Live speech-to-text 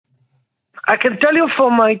I can tell you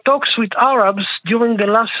from my talks with Arabs during the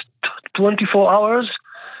last 24 hours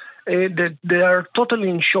that they are totally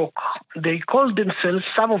in shock. They call themselves,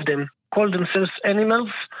 some of them call themselves animals.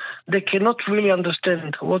 They cannot really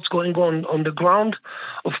understand what's going on the ground.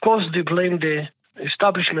 Of course, they blame the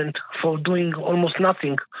establishment for doing almost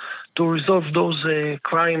nothing to resolve those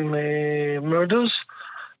murders.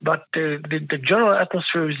 But the general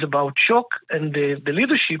atmosphere is about shock, and the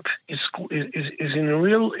leadership is in a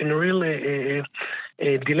real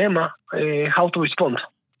dilemma how to respond.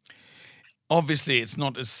 Obviously, it's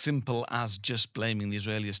not as simple as just blaming the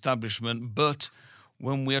Israeli establishment, but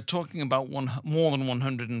when we are talking about more than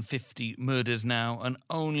 150 murders now, and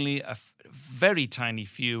only a very tiny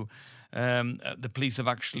few, the police have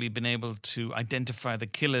actually been able to identify the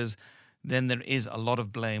killers, then there is a lot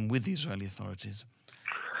of blame with the Israeli authorities.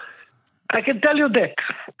 I can tell you that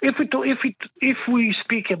if we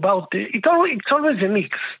speak about it's always a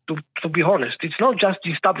mix. To be honest, it's not just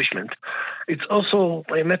the establishment; it's also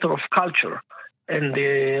a matter of culture, and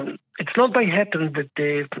it's not by happen that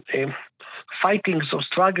the fightings or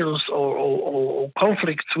struggles or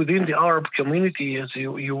conflicts within the Arab community, as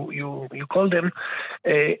you call them,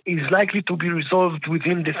 is likely to be resolved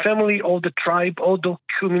within the family or the tribe or the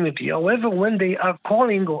community. However, when they are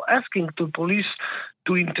calling or asking to police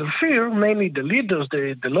to interfere, mainly the leaders,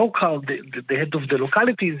 the local, the head of the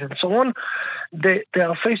localities and so on, they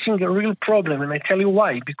are facing a real problem. And I tell you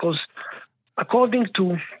why. Because according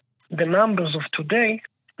to the numbers of today,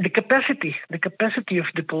 the capacity of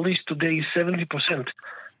the police today is 70%.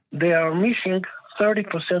 They are missing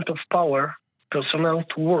 30% of power personnel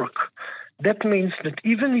to work. That means that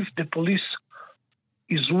even if the police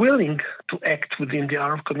is willing to act within the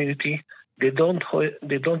Arab community, they don't have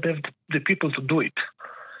the people to do it.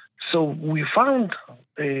 So we found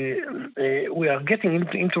we are getting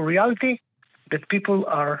into reality that people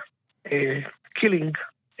are killing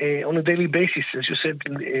on a daily basis, as you said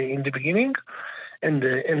in the beginning, and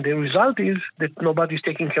the result is that nobody's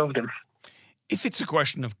taking care of them. If it's a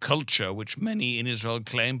question of culture, which many in Israel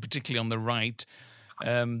claim, particularly on the right,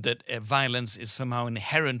 that violence is somehow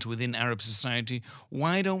inherent within Arab society,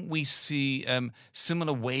 why don't we see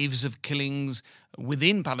similar waves of killings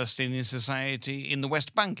within Palestinian society in the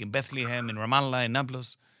West Bank, in Bethlehem, in Ramallah, in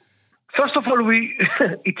Nablus? First of all,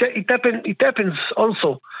 it happens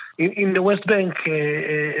also in the West Bank,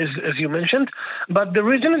 as you mentioned, but the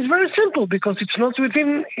reason is very simple, because it's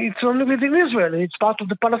only within Israel, and it's part of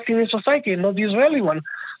the Palestinian society and not the Israeli one.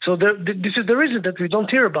 So this is the reason that we don't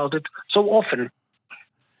hear about it so often.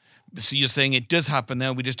 So you're saying it does happen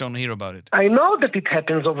there, we just don't hear about it? I know that it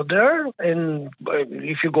happens over there, and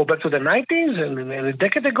if you go back to the 90s and a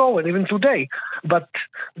decade ago and even today. But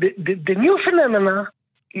the new phenomena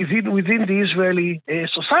is within the Israeli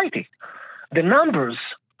society. The numbers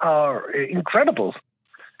are incredible.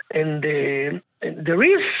 And there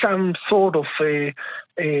is some sort of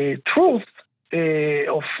truth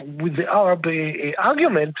with the Arab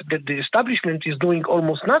argument that the establishment is doing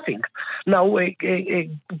almost nothing. Now,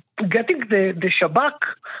 getting the Shabak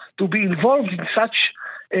to be involved in such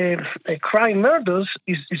crime murders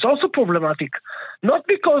is also problematic. Not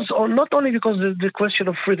only because the question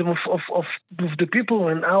of freedom of the people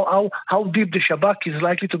and how deep the Shabak is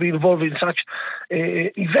likely to be involved in such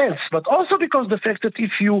events, but also because the fact that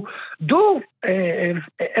if you do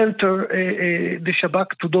enter the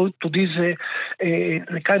Shabak to this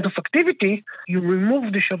kind of activity, you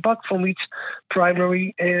remove the Shabak from its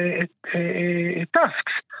primary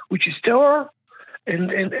tasks, which is terror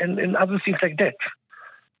and other things like that.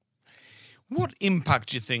 What impact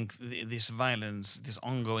do you think this violence, this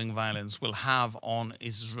ongoing violence, will have on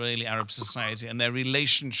Israeli Arab society and their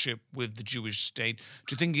relationship with the Jewish state?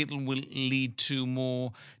 Do you think it will lead to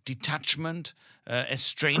more detachment,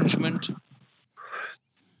 estrangement?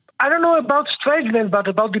 I don't know about estrangement, but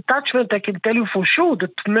about detachment, I can tell you for sure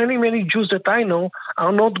that many Jews that I know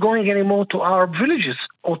are not going anymore to Arab villages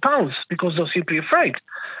or towns because they're simply afraid.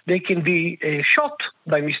 They can be shot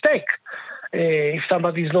by mistake if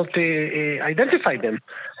somebody is not identified them.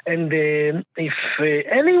 And if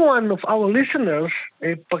any one of our listeners,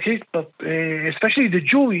 especially the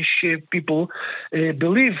Jewish people,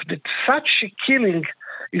 believe that such a killing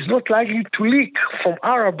is not likely to leak from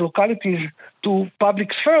Arab localities to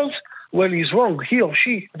public spheres, well, he's wrong. He or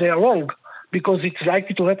she, they are wrong, because it's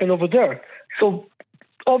likely to happen over there. So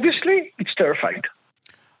obviously, it's terrifying.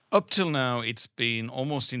 Up till now, it's been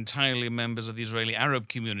almost entirely members of the Israeli Arab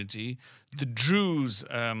community. The Druze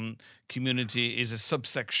community is a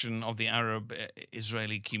subsection of the Arab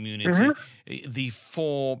Israeli community. The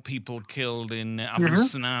 4 people killed in Abu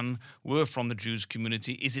Sinan were from the Druze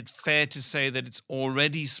community. Is it fair to say that it's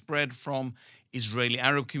already spread from Israeli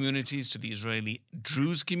Arab communities to the Israeli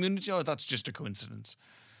Druze community, or that's just a coincidence?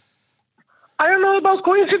 I don't know about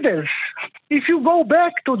coincidence. If you go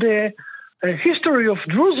back to the history of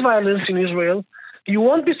Druze violence in Israel, you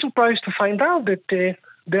won't be surprised to find out that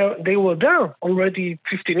they were there already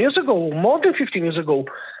 15 years ago, more than 15 years ago,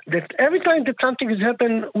 that every time that something has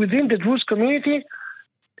happened within the Druze community,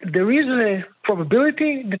 there is a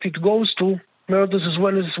probability that it goes to murders as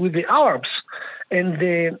well as with the Arabs. And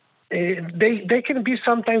they can be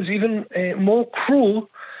sometimes even more cruel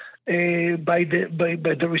by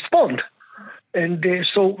the response. And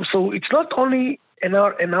so it's not only in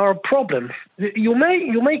our problem. You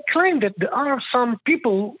may claim that there are some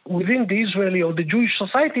people within the Israeli or the Jewish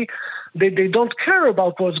society that they don't care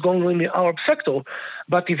about what's going on in the Arab sector,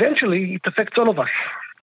 but eventually it affects all of us.